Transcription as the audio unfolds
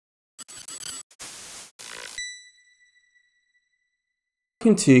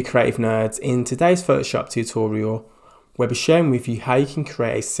Welcome to Creative Nerds. In today's Photoshop tutorial, we'll be sharing with you how you can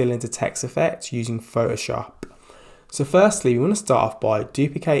create a cylinder text effect using Photoshop. So firstly, we want to start off by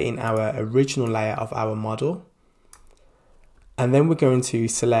duplicating our original layer of our model. And then we're going to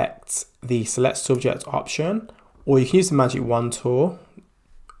select the Select Subject option, or you can use the Magic Wand tool.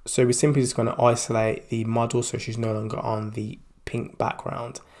 So we're simply just going to isolate the model so she's no longer on the pink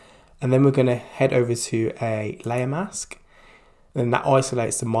background. And then we're going to head over to a layer mask. And that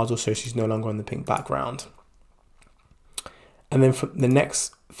isolates the model so she's no longer on the pink background. And then for the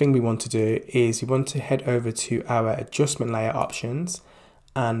next thing we want to do is we want to head over to our adjustment layer options,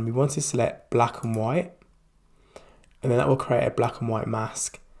 and we want to select black and white, and then that will create a black and white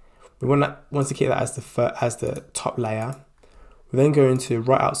mask. We want to keep that as the top layer. We're then going to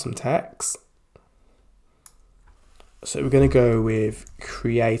write out some text. So we're going to go with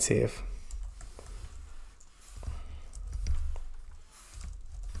creative.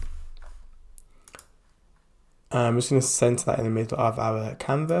 I'm just going to center that in the middle of our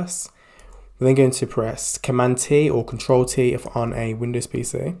canvas. We're then going to press Command T or Control T if on a Windows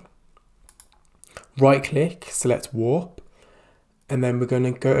PC. Right click, select warp, and then we're going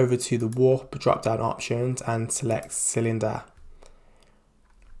to go over to the warp drop down options and select cylinder.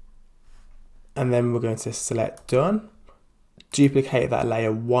 And then we're going to select done, duplicate that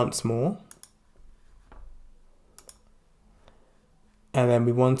layer once more. And then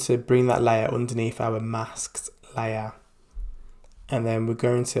we want to bring that layer underneath our masked layer. And then we're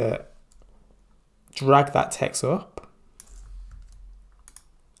going to drag that text up,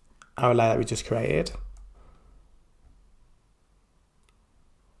 our layer that we just created.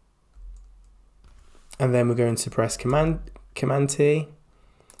 And then we're going to press Command T,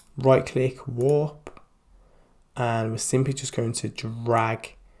 right click, warp, and we're simply just going to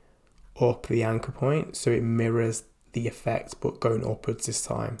drag up the anchor point so it mirrors the effect but going upwards this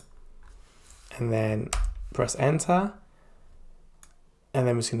time. And then press enter, and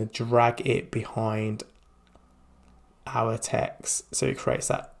then we're just going to drag it behind our text so it creates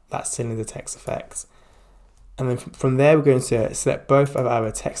that cylinder text effect. And then from there we're going to select both of our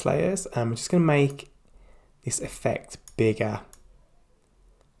text layers, and we're just going to make this effect bigger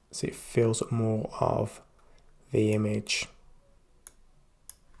so it fills up more of the image.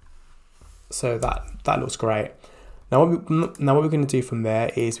 So that looks great. Now what we're going to do from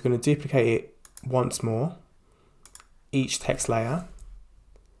there is we're going to duplicate it once more, each text layer,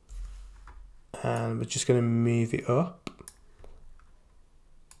 and we're just going to move it up.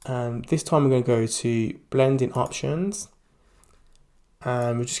 And this time we're going to go to blending options,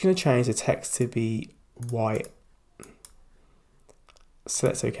 and we're just going to change the text to be white.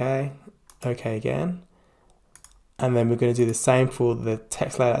 Select OK, OK again, and then we're going to do the same for the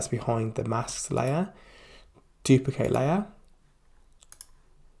text layer that's behind the masked layer. Duplicate layer,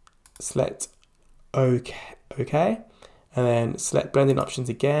 select OK, and then select blending options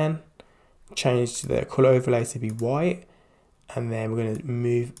again, change the color overlay to be white, and then we're going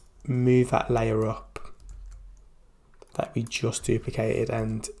to move that layer up that we just duplicated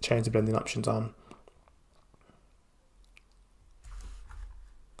and change the blending options on.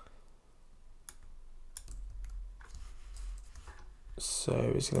 So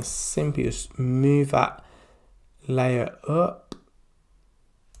we're just going to simply just move that layer up,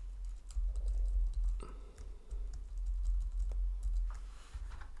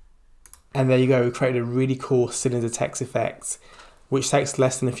 and there you go. We created a really cool cylinder text effect, which takes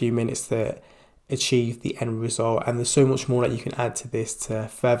less than a few minutes to achieve the end result, and there's so much more that you can add to this to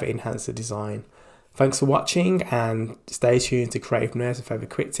further enhance the design. Thanks for watching, and stay tuned to Creative Nerds for further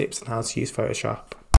quick tips on how to use Photoshop.